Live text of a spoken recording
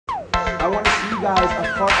I want to see you guys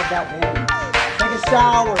a part of that movie. Take a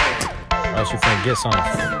shower. Oh, she finna get some.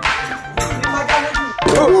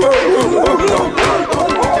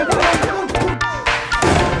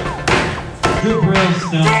 Good real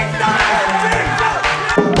stuff.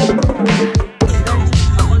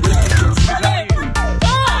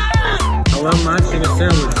 I love my chicken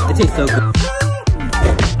sandwich. It tastes so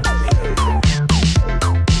good.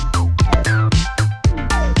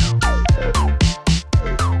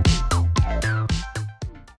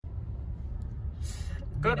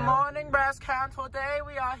 Good morning, Breast Cam. Today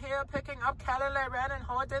we are here picking up Kelly Laren and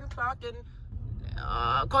Holden Clark in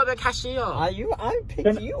Kobe Cashier. I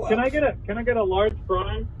picked you up. Can I get a large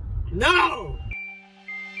fry? No!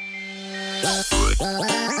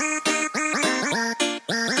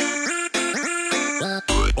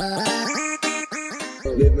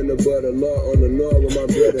 Living the butter law on the law with my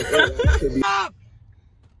brother. Could be Up!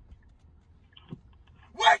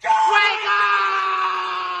 Wake up! Wake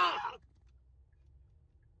up!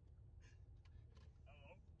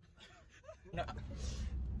 No.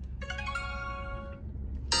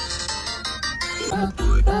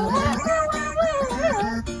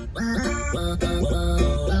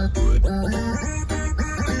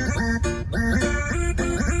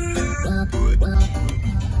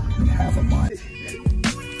 Half a month.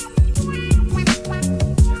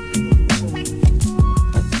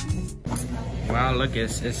 Wow, look,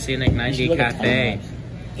 it's Scenic 90 Cafe.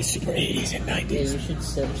 It's super 80s and 90s. Yeah, you should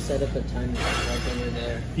set up a time like when you're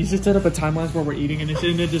there. You should set up a time lapse where we're eating and it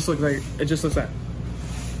just looks like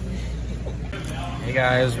Hey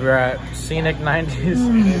guys, we're at Scenic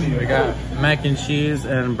 90s. We got mac and cheese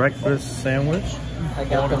and breakfast sandwich. I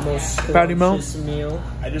got the most Patty melt. scrumptious meal.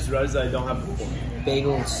 I just realized I don't have a fork.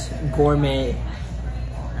 Bagels, gourmet.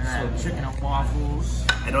 And chicken and waffles.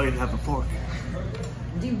 I don't even have a fork.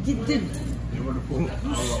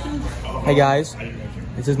 Hey guys,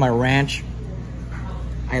 this is my ranch.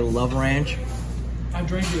 I love ranch. I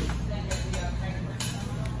drank it.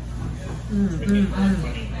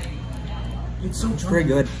 It's so It's very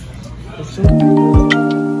good.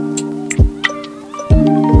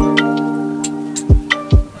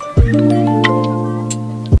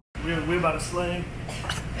 We're about to slay.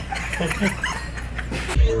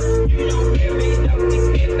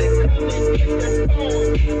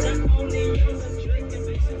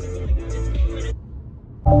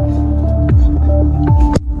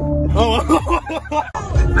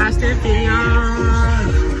 Fast and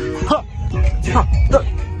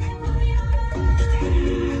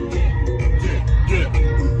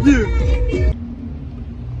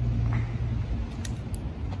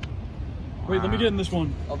Wait, let me get in this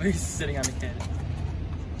one. I'll be sitting on the can.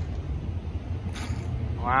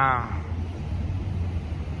 Wow.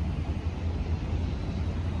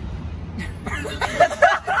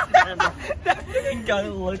 You gotta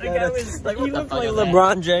look at at it. it. Like, You what the look fuck like is that?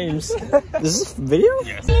 LeBron James. Is this video?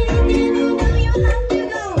 Yes.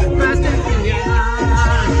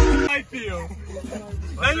 I feel.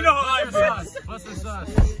 Now you know how I feel. What's the sauce?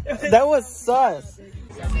 That was sus.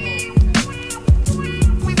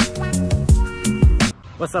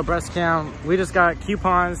 What's up, Breast Cam? We just got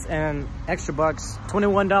coupons and extra bucks.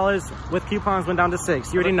 $21 with coupons went down to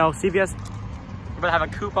 $6. You already know, CVS. We're gonna have a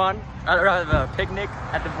coupon, or rather a picnic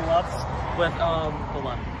at the Bluffs with hold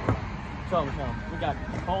on. Show them. We got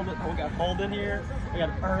Holden here. We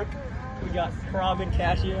got Irk. We got Rob and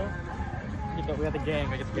Casio. We got the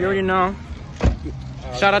gang. You already know.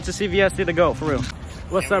 Shout out to CVS, to go, for real.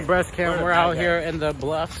 What's up, Breast Cam? We're out here in the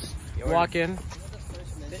Bluffs, walking.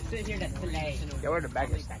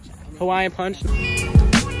 Hawaiian Punch.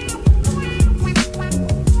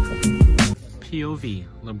 POV,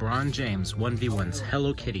 LeBron James 1v1s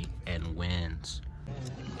Hello Kitty and wins.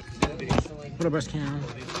 What up, Breast Cam?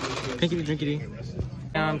 Pinkity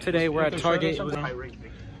drinkity. Today we're at Target.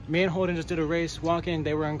 Me and Holden just did a race, walking.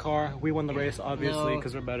 They were in car. We won the race, obviously,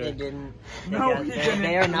 because we're better. They didn't. No, we didn't.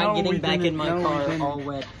 They are not No, getting we back didn't. in my No, we car didn't. all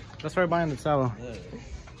wet. Let's start buying the towel.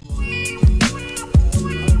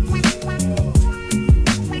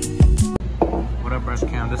 What up, Breast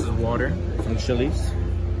Cam? This is water from Chili's.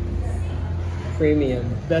 Premium.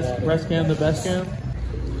 Best breast cam, the best cam.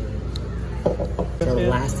 It's our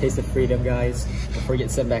last taste of freedom, guys. Before we get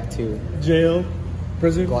sent back to Jail.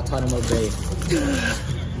 Prison. Guantanamo Bay.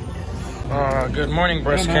 Good morning,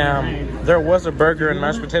 Breast Cam. There was a burger and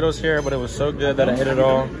mashed potatoes here, but it was so good that I ate it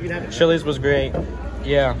all. Chili's was great.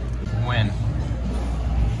 Yeah. Win.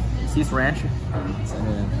 See this ranch?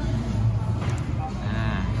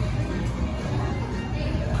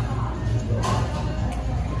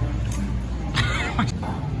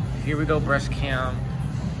 Here we go, Breast Cam.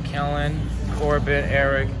 Kellen, Corbett,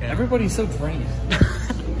 Eric. Everybody's so drained.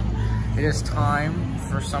 It is time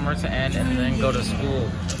for summer to end and then go to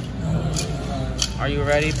school. Are you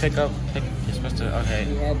ready? You're supposed to, okay.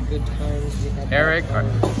 We had good times. Eric.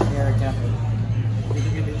 Eric, definitely.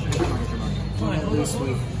 This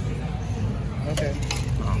week. Okay.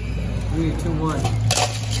 3, 2,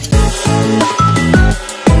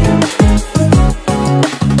 1.